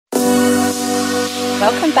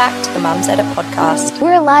Welcome back to the Mums Edit podcast.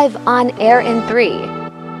 We're live on air in 3,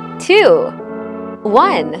 2,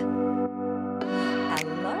 1.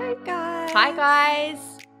 Hello, guys. Hi,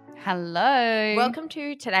 guys. Hello. Welcome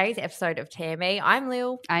to today's episode of Tear Me. I'm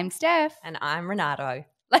Lil. I'm Steph. And I'm Renato.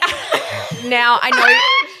 Now,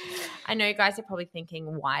 I know you guys are probably thinking,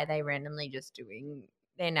 why are they randomly just doing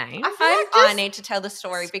their names? I need to tell the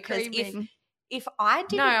story because Screaming. if I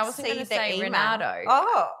didn't I wasn't see gonna the say email, Renato.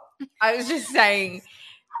 Oh, I was just saying,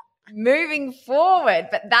 moving forward,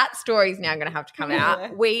 but that story is now going to have to come Yeah.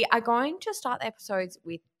 out. We are going to start the episodes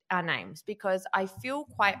with our names because I feel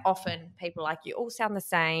quite often people are like, you all sound the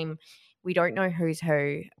same. We don't know who's who.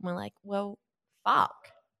 And we're like, well, fuck.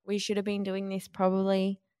 We should have been doing this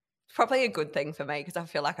probably. it's probably a good thing for me because I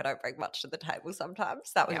feel like I don't bring much to the table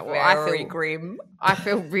sometimes. That was Yeah, well, I very feel- grim. I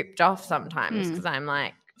feel ripped off sometimes because I'm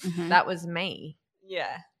like, Mhm. that was me.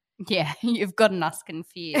 Yeah. Yeah, you've gotten us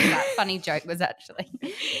confused. That funny joke was actually.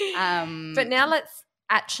 But now let's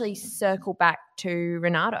actually circle back to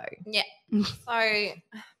Renato. So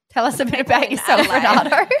Tell us a bit people about in yourself,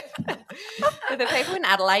 Adelaide. Renato. for the people in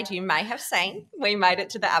Adelaide, you may have seen we made it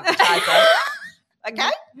to the advertiser.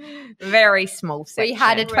 Okay. Very small section. We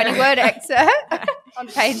had a 20-word excerpt on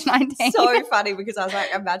page 19. So funny because I was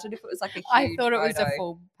like, imagine if it was like a huge I thought it was a photo.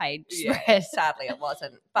 full page Yeah, spread. sadly it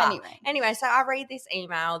wasn't. But Anyway. so I read this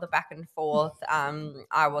email, the back and forth.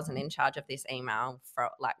 I wasn't in charge of this email for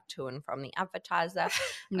like to and from the advertiser.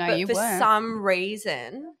 No, but you for weren't. some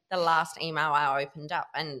reason, the last email I opened up,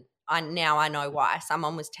 and I know why.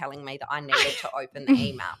 Someone was telling me that I needed to open the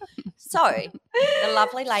email. So the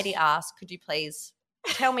lovely lady asked, "Could you please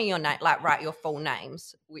tell me your name? Like write your full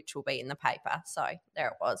names, which will be in the paper." So there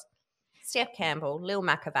it was. Steph Campbell, Lil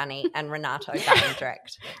Macavani, and Renato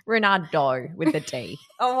Direct. Renato with the D.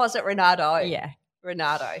 Oh, was it Renato? Yeah.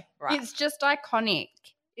 Renato. Right. It's just iconic.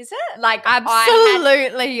 Is it? Like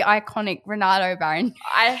Absolutely iconic. Renato Barron.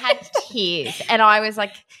 I had tears and I was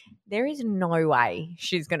like, there is no way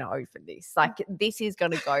she's going to open this. Like, this is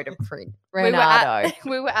going to go to print. Renato.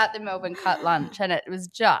 We were at the Melbourne Cut lunch and it was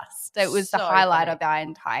the So highlight funny. of our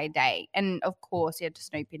entire day. And of course, you had to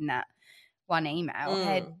snoop in that one email.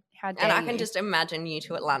 Mm. How dare And I can you. just imagine you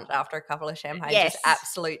two at lunch after a couple of champagnes, Yes. just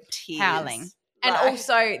absolute tears. Howling. And Like,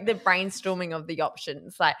 also the brainstorming of the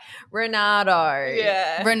options, like Renato.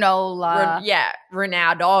 yeah. Granola.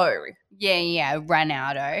 Ronaldo. Yeah,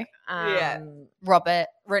 Ronaldo. Yeah. Robert.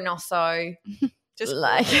 Renosso. Just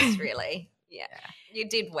Like- gorgeous, really. Yeah. You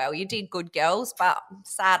did well. You did good, girls. But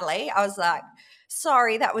sadly, I was like,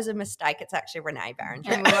 sorry, that was a mistake. It's actually Renee Barron.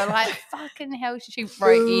 And we were like, fucking hell, she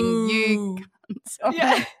wrote in you. cunts.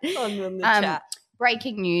 Yeah. on the chat.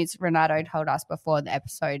 Breaking news, Renato told us before the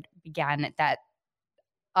episode began that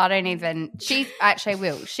she actually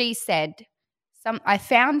will. She said, I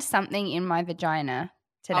found something in my vagina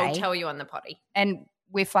today I'll tell you on the potty. and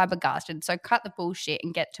we're flabbergasted. So cut the bullshit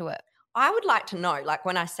and get to it. I would like to know, like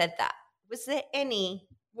when I said that, was there any,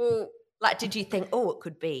 like did you think, oh, it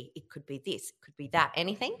could be this, it could be that,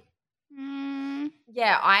 anything?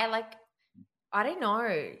 Yeah, I don't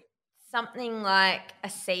know. Something like a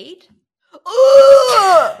seed.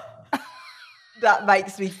 That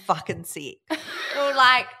makes me fucking sick. Or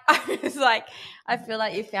like, I was like, I feel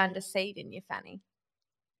like you found a seed in your fanny.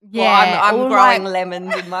 Yeah, I'm or growing like,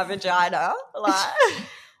 lemons in my vagina. Like,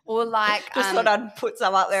 or like just thought I'd put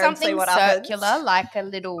some up there and see something what circular, happens. like a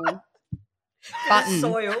little button,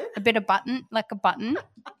 Soil, a bit of button, like a button.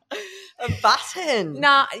 a button.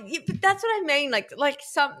 Nah, but that's what I mean. Like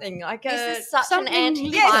something like This is such an something-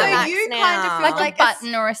 anti-climax Yeah, so you now. kind of feel Like like a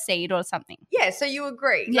button or a seed or something. yeah. So you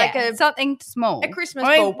agree? Yeah, Like a something small. Christmas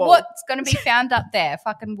I mean, ball. what's going to be found up there?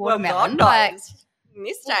 Fucking Well, watermelon. God like, knows. In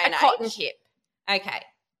this day a and cotton age. chip. Okay.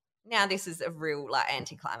 Now this is a real like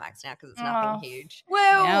anticlimax now because it's nothing Oh. huge.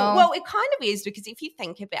 Well, No. Well, it kind of is because if you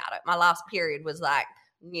think about it, my last period was like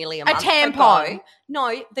nearly a month tampon. ago.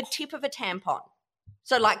 No, the tip of a tampon.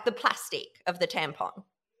 So like the plastic of the tampon.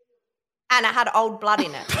 And it had old blood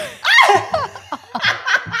in it.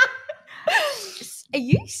 are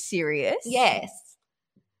you serious? Yes.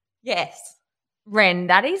 Yes. Ren,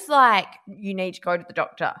 that is like you need to go to the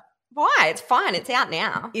doctor. Why? It's fine. It's out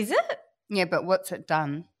now. Is it? yeah, but what's it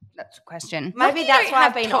done? That's the question. Maybe you that's don't why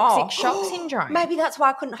have I've been toxic off. shock syndrome. Maybe that's why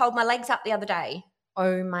I couldn't hold my legs up the other day.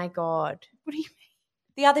 Oh my god. What do you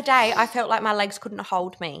mean? The other day, I felt like my legs couldn't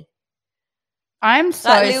hold me. I'm so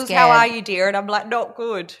Like, Lils, scared. how are you, dear? And I'm like, not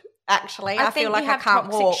good. Actually, I think feel like you I have can't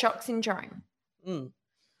toxic walk. shock syndrome. Mm.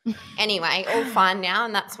 Anyway, all fine now,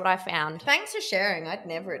 and that's what I found. Thanks for sharing. I'd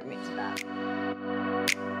never admit to that.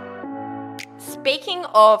 Speaking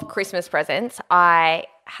of Christmas presents, I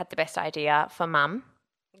had the best idea for Mum.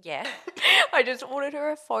 Yeah. I just ordered her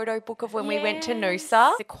a photo book of when we went to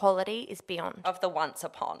Noosa. The quality is beyond. Of the Once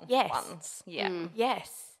Upon Yes. ones. Yeah. Yes.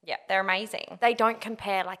 Yeah, they're amazing. They don't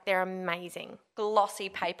compare. Like, they're amazing. Glossy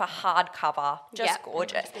paper, hardcover, just Yep.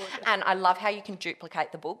 gorgeous. And I love how you can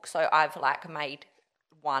duplicate the book. So I've like made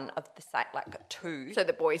one of the same, like two. So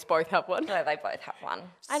the boys both have one. So they both have one.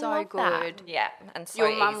 I So love that. good. Yeah, and so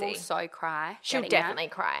Your mum will easy. so cry. She'll getting that. definitely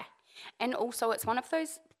cry. And also, it's one of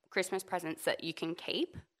those Christmas presents that you can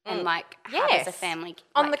keep and like have Yes. as a family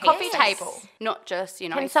On like, the coffee keep. table. Not just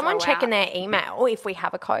Can someone throw check in out. their email if we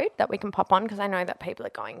have a code that we can pop on? Because I know that people are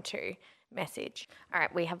going to message. All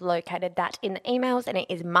right, we have located that in the emails, and it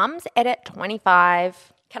is mumsedit25.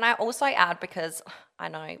 Can I also add, because I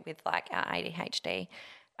know with like our ADHD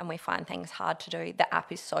and we find things hard to do, the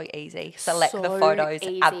app is so easy. Select the So photos,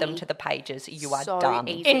 add them easy. to the pages, you are So done.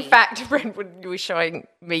 easy. In fact, Brentwood was showing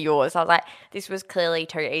me yours. I was like, this was clearly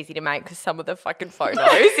too easy to make because some of the fucking photos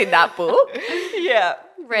in that book. Yeah.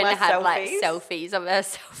 Ren My had like selfies. selfies of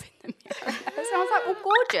herself in the mirror. So I was like, well,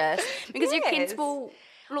 gorgeous. Because your kids Yes. will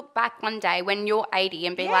look back one day when you're 80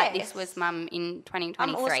 and be like, this Yes. was mum in 2023.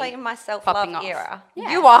 I'm also in my Popping self-love off. era.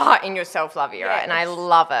 Yeah. You are in your self-love era, and I Yes.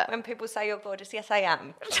 love it. When people say you're gorgeous, yes, I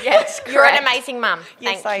am. Yes, you're an correct. amazing mum.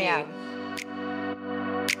 Yes, Thank I you.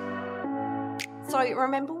 am. So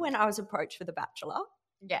remember when I was approached for The Bachelor?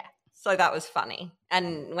 Yeah. So that was funny.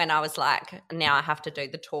 And when I was like, now I have to do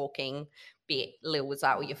the talking bit, Lil was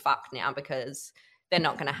like, well, you're fucked now because they're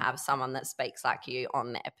not going to have someone that speaks like you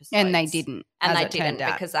on the episode. And they didn't. And as they it turned didn't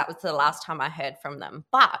out. because that was the last time I heard from them.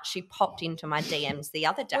 But she popped into my DMs the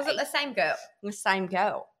other day. Was it the same girl? The same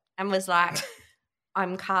girl, and was like,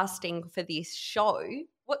 I'm casting for this show.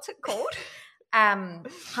 What's it called?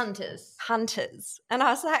 Hunters. Hunters. And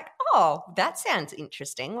I was like, oh, that sounds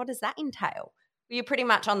interesting. What does that entail? Well, you're pretty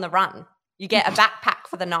much on the run. You get a backpack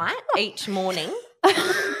for the night each morning,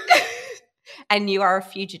 and you are a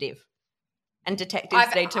fugitive. And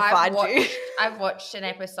detectives need to find you. I've watched an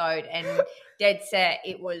episode, and dead set,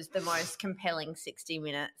 it was the most compelling 60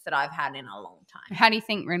 minutes that I've had in a long time. How do you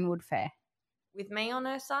think Ren would fare? With me on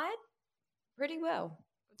her side, pretty well.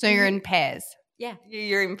 So you're in pairs. Yeah.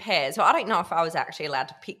 You're in pairs. Well, I don't know if I was actually allowed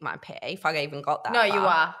to pick my pair, if I even got that No, you far.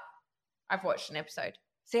 are. I've watched an episode.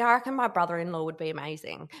 See, I reckon my brother-in-law would be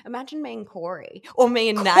amazing. Imagine me and Corey, or me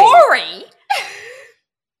and Nate. Corey?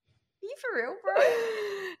 Are you for real, bro?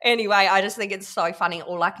 Anyway, I just think it's so funny.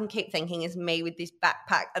 All I can keep thinking is me with this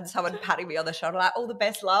backpack and someone patting me on the shoulder, like, all the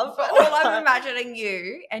best, love. But all I'm imagining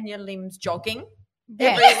you and your limbs jogging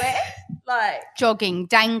Yes. everywhere, like Jogging,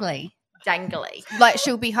 dangly. dangly. Like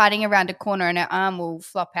she'll be hiding around a corner and her arm will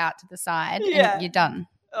flop out to the side Yeah. and you're done.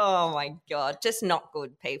 Oh my God. Just not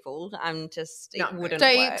good, people. I'm just, Not it good. wouldn't So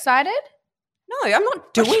are you work. excited? No, I'm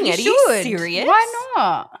not doing it. Are you should. serious? Why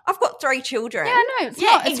not? I've got 3 children. Yeah, no, it's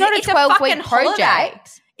not. It's not a 12-week fucking holiday.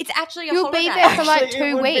 project. It's actually a You'll holiday. be there for like Actually,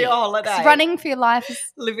 it 2 would be a weeks. holiday. Running for your life is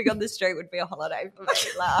Living on the street would be a holiday for me.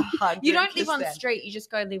 Like, You don't live on the 100%. street. You just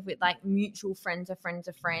go live with like mutual friends of friends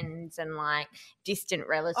of friends and like distant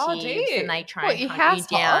relatives. Oh, do you? And they try What, and you hunt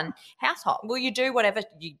house you down. hop? House hop. Well, you do whatever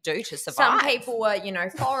you do to survive. Some people were,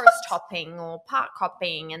 forest hopping or park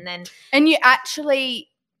hopping, and then and you actually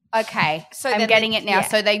okay. So I'm then getting they- it now. yeah.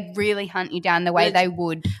 So they really hunt you down the way Well, they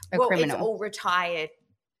would a well, criminal. it's all retired.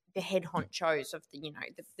 The head honchos of the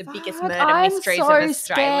biggest Fuck, murder I'm mysteries so of Australia.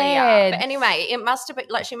 scared. But anyway, it must have been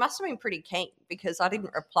like she must have been pretty keen because I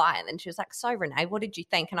didn't reply, and then she was like, "So Renee, what did you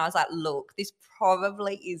think?" And I was like, "Look, this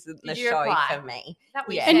probably isn't the Did you show reply? for me." That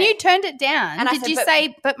we Yeah. and said. you turned it down. And I Did said, you but-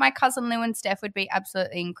 say, but my cousin Lou and Steph would be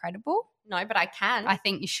absolutely incredible? No, but I can. I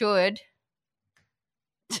think you should.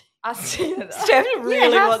 Steph really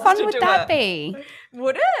yeah, how wants fun to would do that it. be?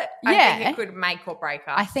 Would it? Yeah. I think it could make or break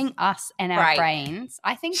us. I think us and our Break. brains.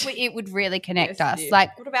 I think it would really connect Yes, us. yeah.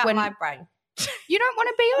 Like What about when my brain? you don't want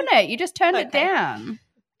to be on it, you just turned it Okay. down.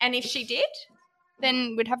 And if she did,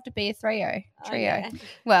 Then we'd have to be a trio. Oh, yeah.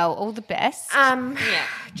 Well, all the best. Yeah.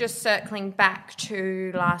 just circling back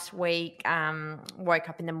to last week, woke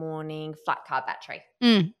up in the morning, flat car battery.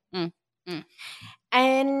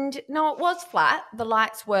 And no, it was flat. The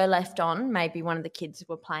lights were left on. Maybe one of the kids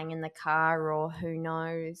were playing in the car or who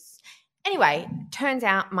knows. Anyway, turns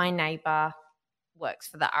out my neighbour works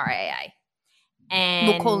for the RAA. And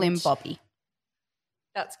We'll call him Bobby.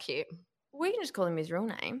 That's cute. We can just call him his real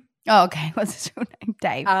name. Oh, okay. What's his real name?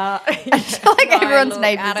 Dave. I I feel like everyone's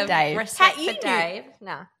name out is of Dave. Respect Pat, you for knew- Dave.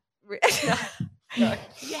 Nah. No.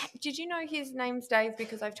 Yeah. Did you know his name's Dave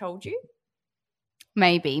because I've told you?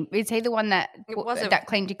 Maybe. Is he the one that It was a- that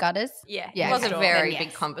cleaned your gutters? Yeah. Yeah, It was okay. a very Then big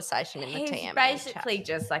yes. conversation in the He's TM. basically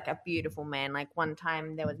just like a beautiful man. Like one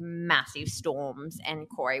time there was massive storms and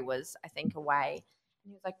Corey was, I think, away.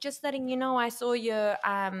 he was like, just letting you know, I saw your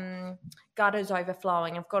gutters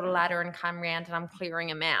overflowing. I've got a ladder and come round and I'm clearing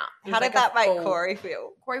them out. It was How did like a that make full- Corey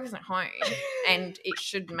feel? Corey wasn't home, and it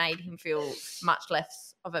should have made him feel much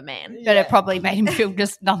less of a man. But it probably made him feel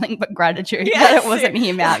just nothing but gratitude that Yes. it wasn't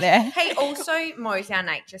him out there. He also mows our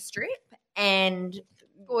nature strip, and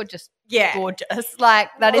Gorgeous. yeah, Gorgeous. Like,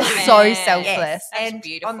 that is Oh, so man. selfless. yes. That's And on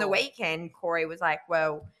beautiful. the weekend, Corey was like,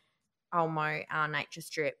 "Well, I'll mow our nature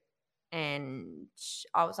strip," and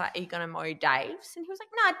I was like, "Are you going to mow Dave's?" And he was like,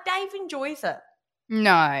 "No, Dave enjoys it."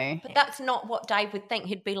 No. But that's not what Dave would think.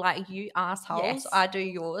 He'd be like, you assholes, Yes. I do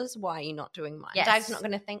yours. Why are you not doing mine? Yes. Dave's not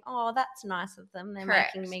going to think, oh, that's nice of them. They're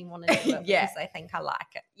Correct. making me want to do it Yeah. because they think I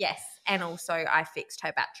like it. Yes, and also I fixed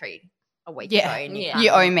her battery a week Yeah. ago. And Yeah.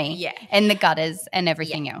 You owe me. Yeah. And the gutters and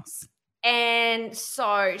everything else. And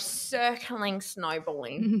so circling,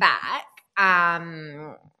 snowballing Mhm. back,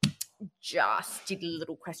 just did a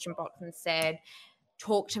little question box and said,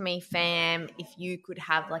 talk to me, fam, if you could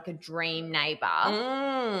have like a dream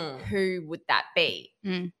neighbor, who would that be?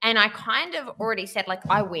 Mm. And I kind of already said, like,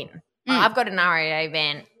 I win. Mm. I've got an RAA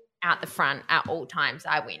van out the front at all times.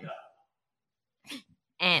 I win.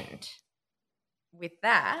 And with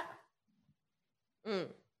that,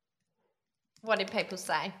 What did people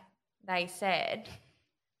say? they said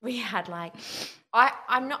we had like I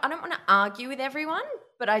don't want to argue with everyone,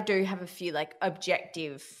 but I do have a few like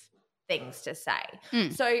objective things to say.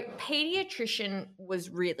 Mm. So pediatrician was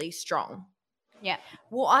really strong. Yeah.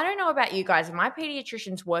 Well, I don't know about you guys. If my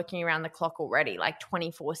pediatrician's working around the clock already, like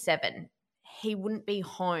 24/7, he wouldn't be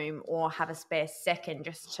home or have a spare second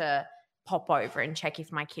just to pop over and check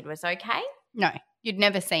if my kid was okay. No, you'd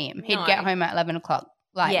never see him. He'd No. get home at 11 o'clock,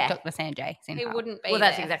 like Yeah. Dr. Sanjay Sinha. He wouldn't be Well,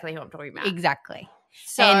 that's there. exactly who I'm talking about. Exactly.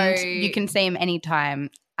 So And you can see him anytime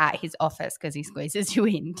at his office because he squeezes you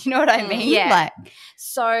in. Do you know what I Mm, mean? yeah. Like,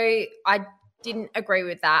 So I didn't agree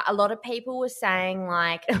with that. A lot of people were saying,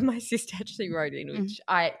 like, my sister actually wrote in, which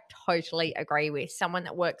I totally agree with, someone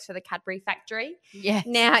that works for the Cadbury factory. yeah.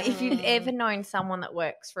 Now, if you've Mm. ever known someone that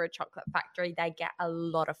works for a chocolate factory, they get a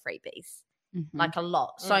lot of freebies, Mhm. like a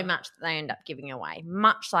lot, so much that they end up giving away.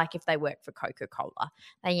 Much like if they work for Coca-Cola,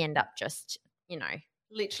 they end up just,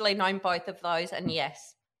 Literally known both of those, and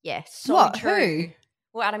yes, yes. so What? true. Who?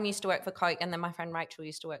 Well, Adam used to work for Coke, and then my friend Rachel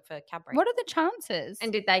used to work for Cadbury. What are the chances?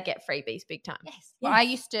 And did they get freebies big time? Yes. Well, I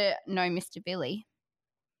used to know Mr. Billy.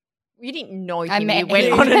 You didn't know him. I met You went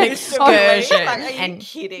him. on an Like, excursion. Like, are you and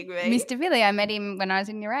kidding me? Mr. Billy, I met him when I was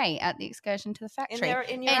in year 8 at the excursion to the factory.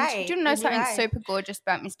 in your And age, do you know in your something age. super gorgeous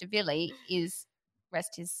about Mr. Billy is,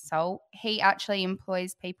 rest his soul, he actually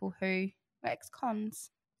employs people who are ex-cons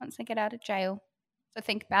once they get out of jail. So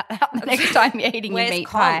think about that the next time you're eating your Where's meat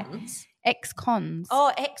pie. cons? Ex-cons.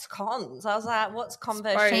 Oh, ex-cons. I was like, what's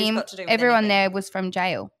conversion Team, got to do with everyone anything? there was from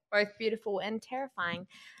jail. both beautiful and terrifying.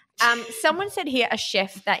 Someone said here a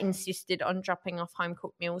chef that insisted on dropping off home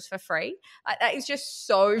cooked meals for free. That is just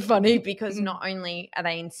so funny because not only are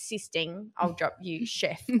they insisting I'll drop you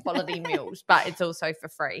chef quality meals, but it's also for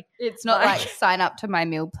free. It's not like Like- sign up to my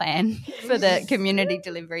meal plan for the community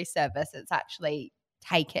delivery service. It's actually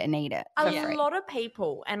take it and eat it for A free. lot of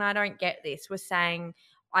people, and I don't get this, were saying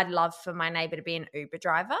I'd love for my neighbor to be an Uber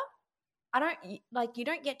driver. You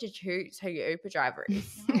don't get to choose who your Uber driver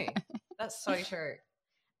is. No, that's so true.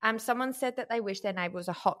 Someone said that they wish their neighbor was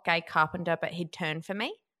a hot gay carpenter, but he'd turn for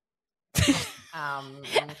me.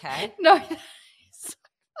 Okay. No,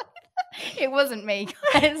 it wasn't me,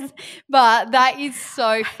 guys. But that is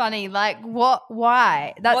so funny. Like, what?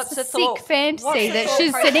 Why? That's What's a the sick thought- what's fantasy the that thought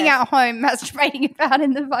she's sitting process? at home masturbating about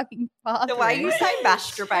in the fucking bathroom. The way you say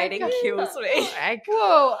masturbating kills me.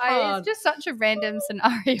 Whoa, Oh. it's just such a random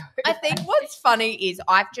scenario. I think what's funny is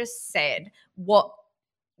I've just said what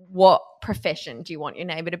profession do you want your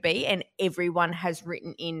neighbor to be, and everyone has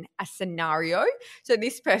written in a scenario. So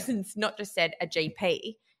this person's not just said a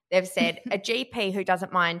GP. They've said a GP who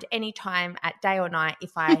doesn't mind any time at day or night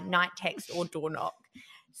if I night text or door knock.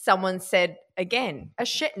 Someone said, again, a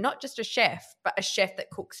chef, not just a chef, but a chef that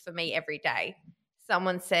cooks for me every day.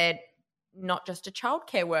 Someone said, not just a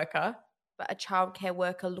childcare worker, but a childcare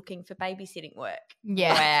worker looking for babysitting work.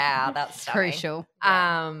 Yeah, Wow, that's stunning. crucial.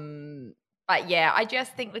 But yeah, I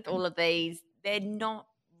just think with all of these, they're not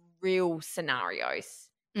real scenarios.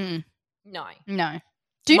 No. No.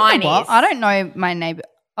 Do you Mine know what? is. I don't know my neighbor.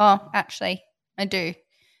 Oh, actually, I do.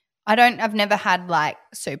 I've never had like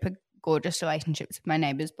super gorgeous relationships with my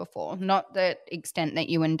neighbors before. Not the extent that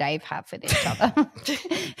you and Dave have with each other.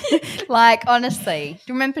 Like, honestly,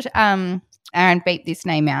 do you remember Aaron, beep this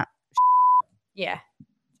name out. Yeah.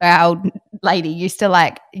 Our old lady used to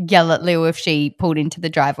like yell at Lou if she pulled into the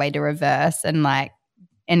driveway to reverse, and like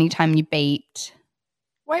anytime you beeped,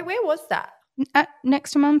 Wait, where was that?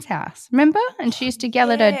 Next to Mum's house. Remember? And she used to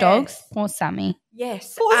yell at her dogs. Yes. Or Sammy.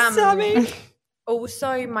 Yes. Poor Sammy.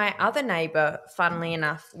 Also, my other neighbour, funnily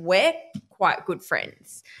enough, we're quite good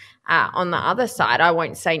friends. On the other side, I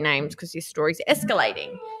won't say names because this story's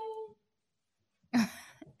escalating.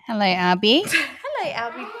 Hello, Abby. Hello,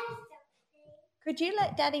 Albie. Could you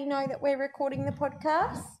let Daddy know that we're recording the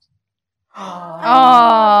podcast? Oh.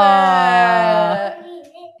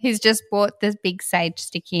 He's just bought this big sage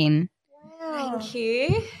stick in. Thank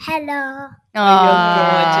you. Hello.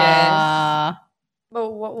 Oh,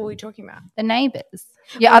 Well, what were we talking about? the neighbours.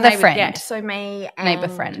 Your other friend. Yeah, so me and Neighbour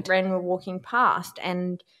friend. Ren were walking past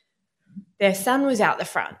and their son was out the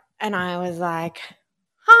front and I was like,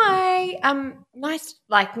 hi, nice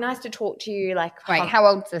to talk to you. Like, Wait, how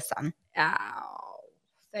old's the son?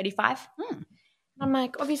 35. I'm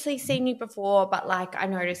like, obviously seen you before, but like I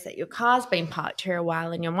noticed that your car's been parked here a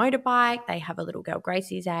while and your motorbike. They have a little girl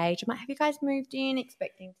Gracie's age. I'm like, have you guys moved in?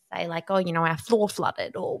 Expecting to say like, oh, you know, our floor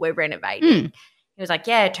flooded or we're renovating. He was like,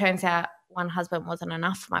 yeah, it turns out one husband wasn't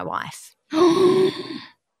enough for my wife.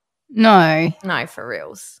 No. No, for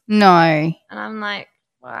reals. No. And I'm like,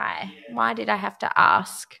 why? Why did I have to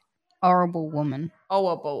ask? Horrible woman.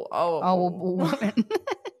 Horrible. Horrible woman.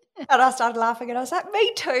 And I started laughing and I was like,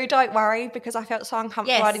 me too, don't worry, because I felt so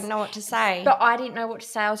uncomfortable. Yes. I didn't know what to say. But I didn't know what to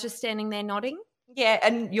say. I was just standing there nodding. yeah,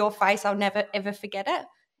 and your face, I'll never, ever forget it.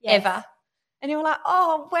 Yes. Ever. And you were like,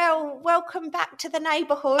 oh, well, welcome back to the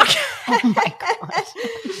neighbourhood. Oh, my God.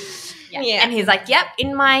 Yeah. And he's like, yep,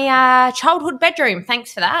 in my childhood bedroom.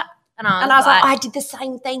 Thanks for that. And I was like, I did the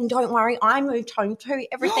same thing. Don't worry. I moved home too.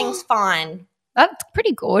 Everything's fine. That's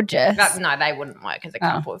pretty gorgeous. no, they wouldn't work as a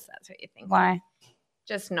couple if that's what you think. Why?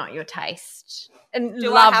 Just not your taste. And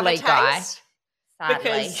Do I have a lovely guy. taste? Sadly.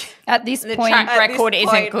 Because At this the point, track record this isn't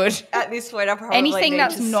point- good. at this point, I probably anything need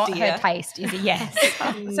that's to not steer. her taste is a yes.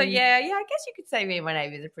 So yeah, I guess you could say me and my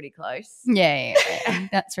neighbours are pretty close. yeah.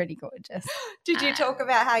 That's really gorgeous. Did you talk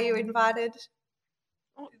about how you invited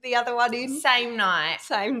the other one in? Same night.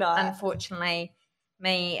 Same night. Unfortunately,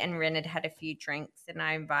 me and Ren had a few drinks and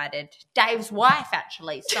I invited Dave's wife,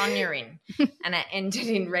 actually, Sonia, in. And it ended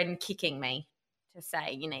in Ren kicking me to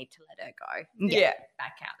say, you need to let her go. Yeah.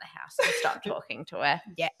 Back out the house and stop talking to her.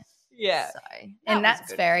 Yeah. So, And that was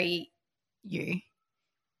that's good. very you.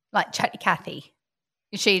 Like Chatty Cathy.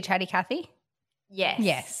 Is she a Chatty Cathy? Yes.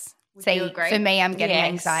 Yes. Would See, you agree? for me, I'm getting Yes.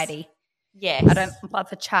 anxiety. Yes. I don't love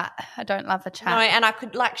a chat. I don't love a chat. No, and I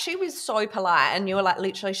could, like, she was so polite and you were, like,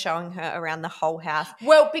 literally showing her around the whole house.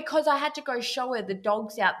 Well, because I had to go show her the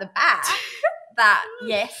dogs out the back. That,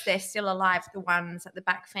 yes, they're still alive, the ones at the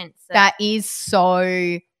back fence. That is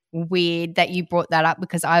so weird that you brought that up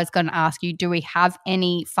because I was going to ask you, do we have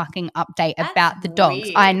any fucking update That's about the dogs?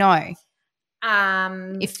 weird. I know.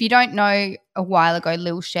 If If you don't know, a while ago,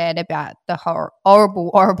 Lil shared about the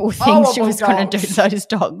horrible things she Horrible was going to do to those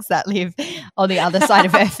dogs that live on the other side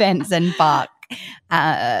of her fence and bark.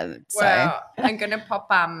 Well, I'm going to pop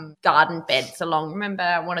garden beds along. Remember,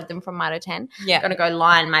 I wanted them from 1 to 10. Yeah. I'm going to go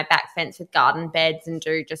line my back fence with garden beds and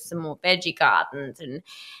do just some more veggie gardens and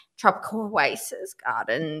tropical oasis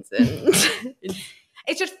gardens. And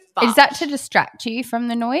it's just fun. Is that to distract you from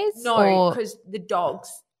the noise? No, Or because the dogs,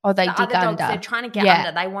 they the dig other under? dogs, they're trying to get Yeah.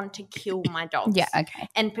 under. They want to kill my dogs. Yeah, okay.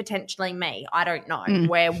 And potentially me. I don't know Mm.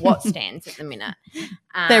 where what stands at the minute.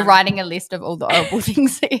 They're writing a list of all the horrible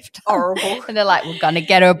things they've done. Horrible. And they're like, we're going to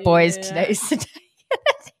get her boys Yeah. today's today.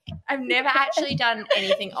 I've never actually done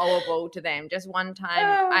anything horrible to them. Just one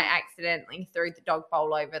time I accidentally threw the dog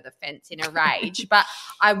bowl over the fence in a rage. But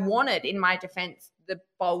I wanted, in my defense, the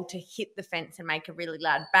bowl to hit the fence and make a really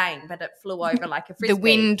loud bang, but it flew over like a frisbee. The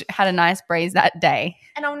wind had a nice breeze that day.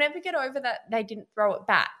 And I'll never get over that they didn't throw it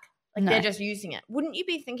back. Like No. they're just using it. Wouldn't you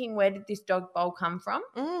be thinking, where did this dog bowl come from?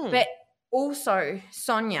 Mm. But also,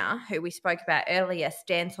 Sonia, who we spoke about earlier,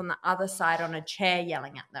 stands on the other side on a chair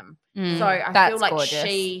yelling at them. Mm, So I that's feel like gorgeous.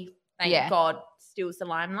 she, thank Yeah. God, steals the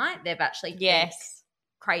limelight. They've actually Yes.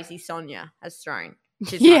 crazy Sonia has thrown.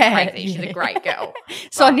 She's Yeah, not crazy. She's yeah. a great girl.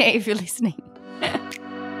 Sonia, if you're listening.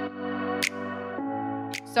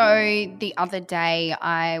 So the other day,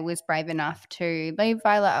 I was brave enough to leave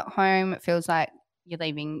Violet at home. It feels like you're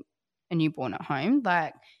leaving a newborn at home.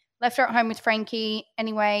 Like, left her at home with Frankie.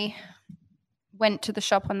 Anyway, went to the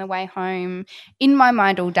shop on the way home. In my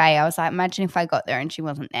mind all day, I was like, imagine if I got there and she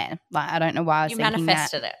wasn't there. Like, I don't know why I was You thinking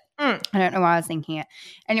manifested it. that. I don't know why I was thinking it.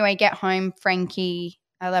 Anyway, get home, Frankie,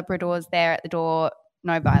 our Labrador's there at the door.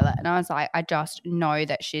 No Violet. And I was like, I just know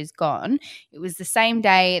that she's gone. It was the same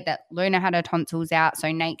day that Luna had her tonsils out.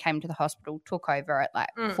 So Nate came to the hospital, took over at like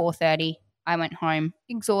 4:30 I went home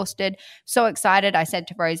exhausted, so excited. I said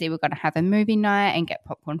to Rosie, we're going to have a movie night and get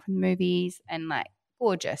popcorn from the movies, and like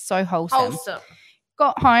gorgeous, so wholesome.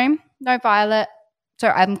 Got home, no Violet. So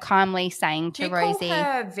I'm calmly saying to Do you Rosie, call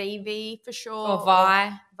her Vivi for sure? Or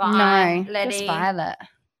Vi. no, Letty, just Violet.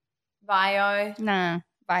 Vio, No,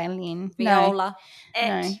 violin. Viola.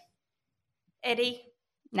 No. Eddie.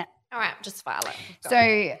 All right, just Violet. So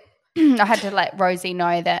I had to let Rosie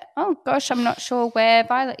know that, oh gosh, I'm not sure where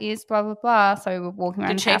Violet is, blah, blah, blah. So we were walking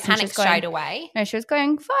around Did the she house and panic she's going, straight away? no, she was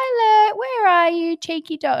going, Violet, where are you,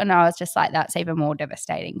 cheeky dog? And I was just like, that's even more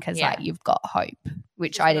devastating because Yeah. like you've got hope,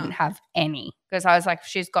 which She's I didn't not. have any. Because I was like, if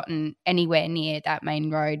she's gotten anywhere near that main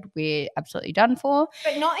road, we're absolutely done for.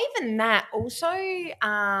 But not even that. Also,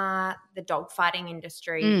 the dog fighting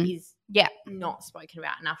industry is Yeah. not spoken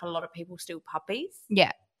about enough. A lot of people steal puppies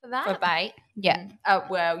Yeah. for that. For bait. Yeah.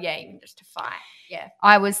 Well, yeah, even just to fight. Yeah.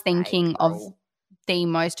 I was thinking of cruel. the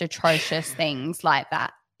most atrocious things like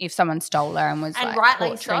that. If someone stole her and was And like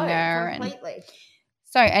rightly so. torturing her. And Completely.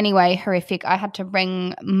 so anyway, horrific. I had to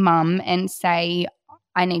ring mum and say,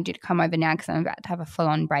 I need you to come over now because I'm about to have a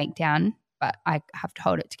full-on breakdown, but I have to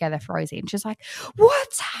hold it together for Rosie. And she's like,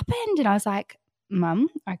 what's happened? And I was like, Mum,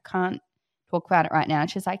 I can't talk about it right now.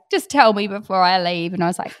 And she's like, just tell me before I leave. And I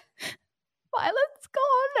was like, Violet's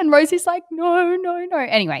gone. And Rosie's like, no.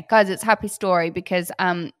 Anyway, guys, it's a happy story because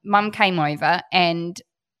mum came over and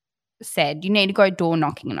said, you need to go door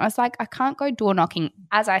knocking. And I was like, I can't go door knocking.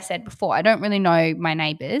 As I said before, I don't really know my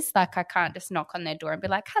neighbours. Like I can't just knock on their door and be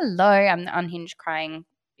like, hello, I'm the unhinged crying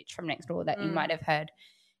bitch from next door that you might have heard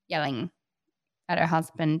yelling at her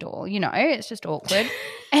husband, or, you know, it's just awkward.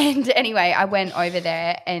 And anyway, I went over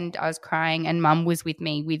there and I was crying and mum was with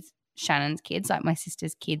me with Shannon's kids, like my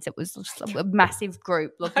sister's kids. It was just a massive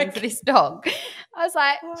group looking for this dog. I was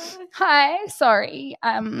like, hi, sorry,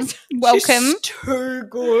 welcome. She's too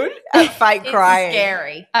good at fake crying.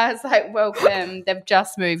 Scary. I was like, welcome, they've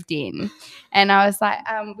just moved in. And I was like,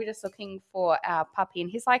 we're just looking for our puppy. And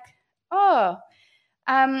he's like, oh,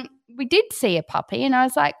 we did see a puppy. And I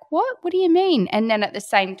was like, what do you mean? And then at the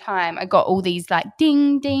same time, I got all these like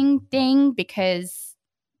ding, ding, ding, because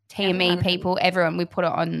TME people, everyone, we put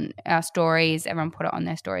it on our stories. Everyone put it on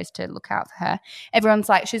their stories to look out for her. Everyone's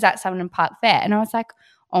like, she's at Sutherland Park Vet. And I was like,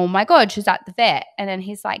 oh my God, she's at the vet. And then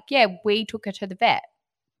he's like, yeah, we took her to the vet.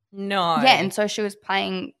 No. Yeah, and so she was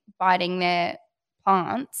biting their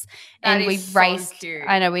plants. And we is so raced. cute.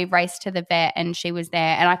 I know, we raced to the vet and she was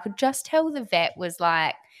there. And I could just tell the vet was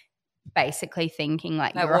like, basically thinking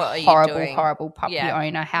like, Like, you're what are a you horrible, doing? horrible puppy Yeah.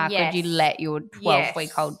 owner. How Yes. could you let your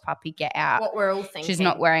 12-week-old puppy get out? What we're all thinking. She's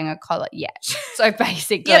not wearing a collar yet. So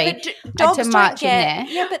basically, Yeah, but dogs to don't march in get. there.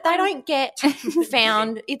 Yeah, but they don't get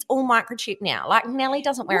found. It's all microchip now. Like Nellie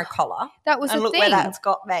doesn't wear a collar. that was And the look thing. where that's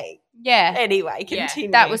got me. Yeah, Anyway, Yeah.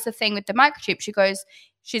 continue. that was the thing with the microchip. She goes,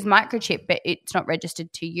 she's microchipped, but it's not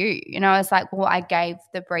registered to you. And I was like, well, I gave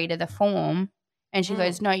the breeder the form. And she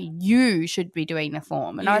goes, no, you should be doing the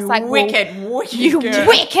form. And I was like, wicked you girl.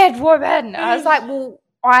 wicked woman. I was like, well,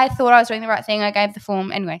 I thought I was doing the right thing. I gave the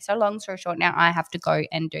form. Anyway, so long story short, now I have to go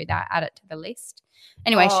and do that, add it to the list.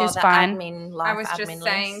 Anyway, Oh, she's the fine. I was just admin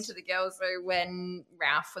saying list. to the girls though, when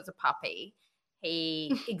Ralph was a puppy,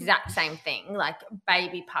 he exact same thing, like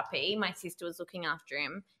baby puppy. My sister was looking after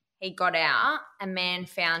him. He got out. A man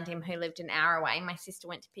found him who lived an hour away. My sister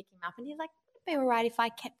went to pick him up, and he's like, "Would it be all right if I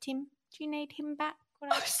kept him? Do you need him back?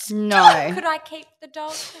 No. Could I keep the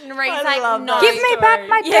dog?" And Ree's I like, love "No, that Give me back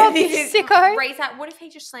my Yeah, dog, you this is- sicko. Ree's like, "What if he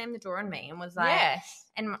just slammed the door on me and was like?" Yes.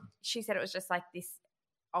 And she said it was just like this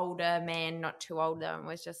older man, not too older, and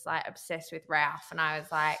was just like obsessed with Ralph. And I was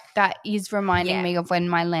like, That is reminding Yeah. me of when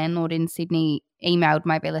my landlord in Sydney emailed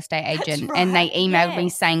my real estate agent and they right, emailed me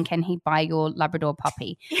yes. saying, can he buy your Labrador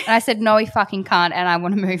puppy? And I said, no, he fucking can't, and I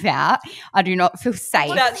want to move out. I do not feel safe.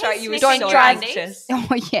 Well, That's right. You were Don't so drive- anxious. Oh,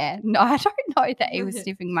 yeah. No, I don't know that he was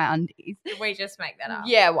sniffing my undies. "Did we just make that up?"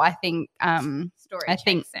 Yeah, well, I think Story I checks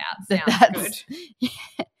think out. that Sounds that's good. yeah.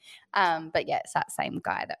 But yeah, it's that same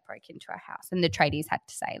guy that broke into our house, and the tradies had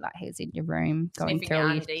to say like, "He's in your room, going Sniffing through your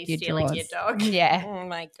all undies, your stealing drawers." your dog. Yeah. Oh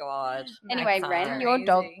my God. Anyway, That's Ren, your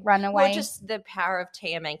dog crazy. ran away. Well, just the power of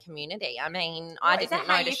TMA community. I mean, I What, is that didn't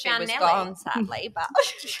how notice you she found was Nellie? gone, sadly, but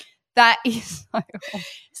That is so awful.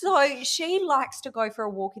 so she likes to go for a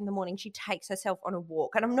walk in the morning. She takes herself on a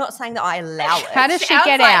walk, and I'm not saying that I allow it. How does she Sounds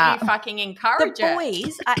get like out? You fucking The encourage it.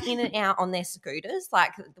 boys are in and out on their scooters.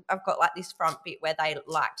 Like I've got like this front bit where they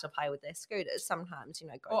like to play with their scooters. Sometimes, go.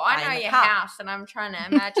 Well, play I know in the your park. house, and I'm trying to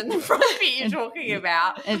imagine the front bit you're talking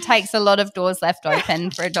about. It takes a lot of doors left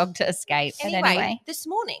open for a dog to escape. But Anyway, anyway, this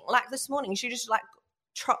morning, she just like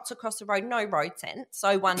trots across the road, no road sense.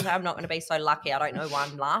 So one day I'm not going to be so lucky. I don't know why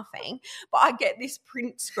I'm laughing, but I get this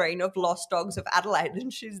print screen of Lost Dogs of Adelaide,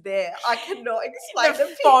 and she's there. I cannot explain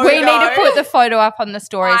the photo. We need to put the photo up on the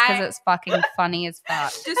stories because I- it's fucking funny as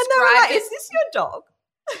fuck. And they were like, Describe "Is this your dog?"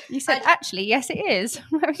 You said, actually, yes, it is.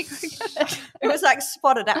 Where are we going to get it? It was like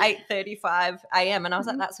spotted at 8:35 a.m. and I was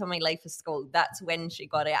Mm-hmm. like, that's when we leave for school. That's when she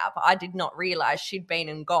got out. But I did not realise she'd been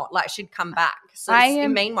and gone. Like she'd come back. So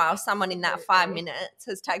meanwhile, someone in that 5 minutes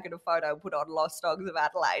has taken a photo, put on Lost Dogs of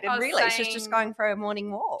Adelaide, I and was really she's just saying going for a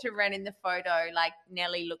morning walk. to Ren in the photo, like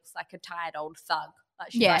Nelly looks like a tired old thug.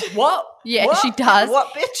 Like she's Yeah. like, what? Yeah, What? she does. What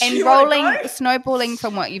bitch? And You wanna rolling, go? snowballing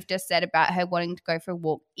from what you've just said about her wanting to go for a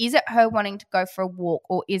walk. Is it her wanting to go for a walk,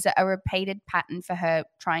 or is it a repeated pattern for her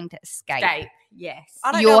trying to escape? Escape. Yes.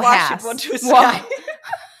 I don't your know why house. she'd want to escape. Why?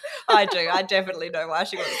 I do. I definitely know why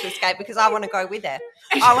she wants to escape because I want to go with her.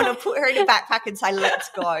 I want to put her in a backpack and say, let's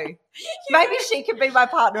go. Maybe she can be my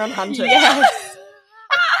partner on Hunter. Yes.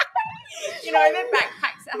 You know the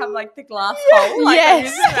backpacks that have like the glass hole? Like,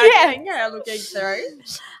 Yes, I'm just imagining her looking through.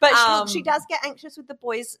 But she Um, does get anxious with the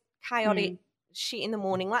boys' chaotic shit in the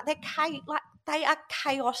morning. Like they are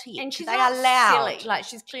chaotic. And she's they not are loud. silly. Like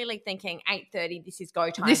she's clearly thinking 8:30. This is go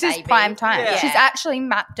time. This is baby. prime time. Yeah. She's actually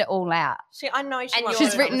mapped it all out. I know she And wants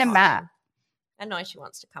She's to written a come map. home. I know she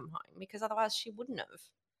wants to come home because otherwise she wouldn't have.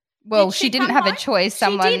 Well, Did she she didn't come have a home? choice.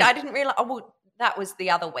 Someone. She did. I didn't realize. Oh, well, that was the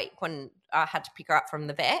other week when I had to pick her up from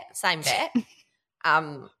the vet. Same vet.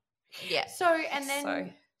 Yeah. So and then So-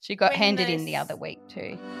 She got when handed in the this- other week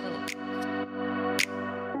too.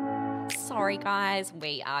 Sorry, guys.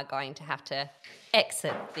 We are going to have to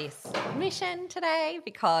exit this mission today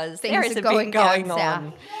because there Things is are a going bit going down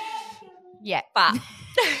on. south. Yeah. But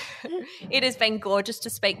it has been gorgeous to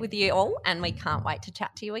speak with you all, and we can't wait to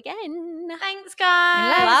chat to you again. thanks,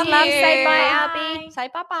 guys. Love you. Say bye, Bye. Say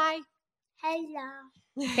bye-bye.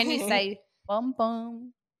 Can you say bum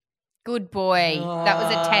bum? Good boy. That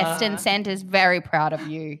was a test, and Santa's very proud of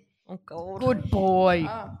you. Oh, God. Good boy.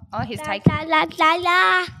 Oh, he's taking. La la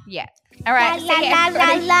la Yeah. All right. la See la you.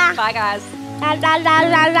 la la Bye, guys. la la la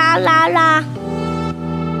la la la la.